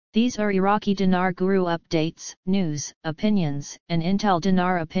These are Iraqi Dinar Guru updates, news, opinions, and Intel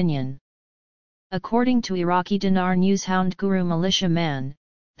Dinar opinion. According to Iraqi Dinar newshound Guru Militia Man,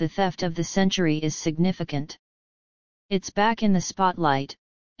 the theft of the century is significant. It's back in the spotlight,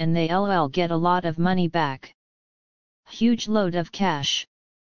 and they LOL get a lot of money back. Huge load of cash.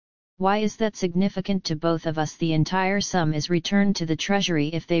 Why is that significant to both of us? The entire sum is returned to the treasury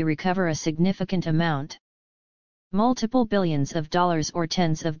if they recover a significant amount. Multiple billions of dollars or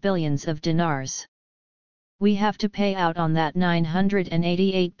tens of billions of dinars. We have to pay out on that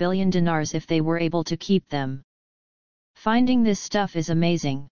 988 billion dinars if they were able to keep them. Finding this stuff is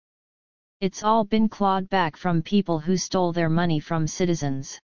amazing. It's all been clawed back from people who stole their money from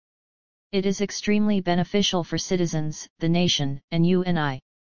citizens. It is extremely beneficial for citizens, the nation, and you and I.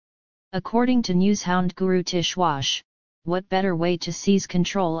 According to newshound Guru Tishwash, what better way to seize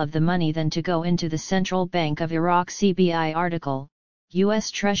control of the money than to go into the Central Bank of Iraq? CBI article, U.S.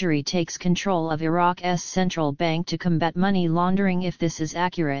 Treasury takes control of Iraq's central bank to combat money laundering. If this is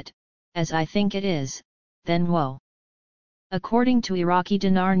accurate, as I think it is, then whoa. According to Iraqi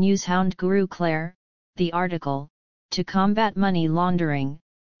Dinar newshound Guru Claire, the article, to combat money laundering,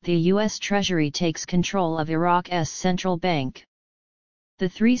 the U.S. Treasury takes control of Iraq's central bank. The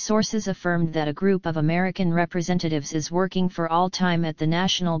three sources affirmed that a group of American representatives is working for all time at the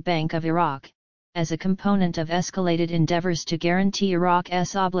National Bank of Iraq, as a component of escalated endeavors to guarantee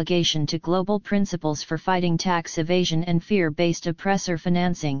Iraq's obligation to global principles for fighting tax evasion and fear-based oppressor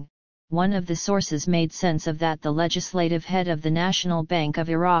financing. One of the sources made sense of that the legislative head of the National Bank of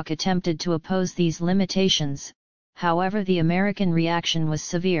Iraq attempted to oppose these limitations. However, the American reaction was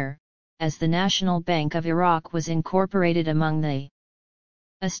severe, as the National Bank of Iraq was incorporated among the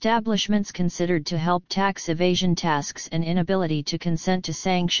establishments considered to help tax evasion tasks and inability to consent to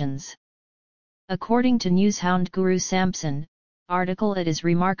sanctions. According to newshound Guru Sampson, article, it is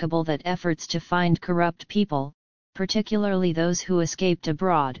remarkable that efforts to find corrupt people, particularly those who escaped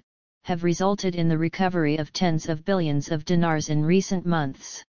abroad, have resulted in the recovery of tens of billions of dinars in recent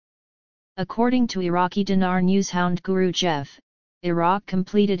months. According to Iraqi Dinar newshound Guru Jeff, Iraq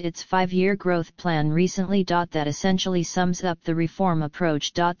completed its 5-year growth plan recently. That essentially sums up the reform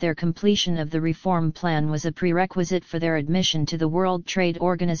approach. Their completion of the reform plan was a prerequisite for their admission to the World Trade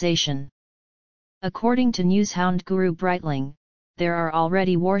Organization. According to newshound Guru Breitling, there are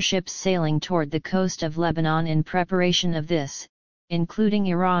already warships sailing toward the coast of Lebanon in preparation of this, including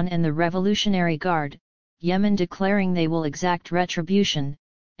Iran and the Revolutionary Guard, Yemen declaring they will exact retribution,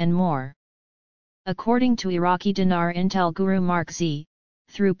 and more. According to Iraqi Dinar Intel Guru Mark Z,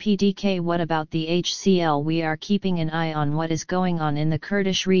 through PDK, what about the HCL? We are keeping an eye on what is going on in the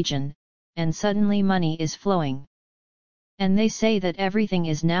Kurdish region, and suddenly money is flowing. And they say that everything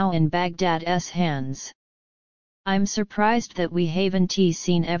is now in Baghdad's hands. I'm surprised that we haven't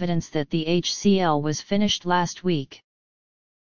seen evidence that the HCL was finished last week.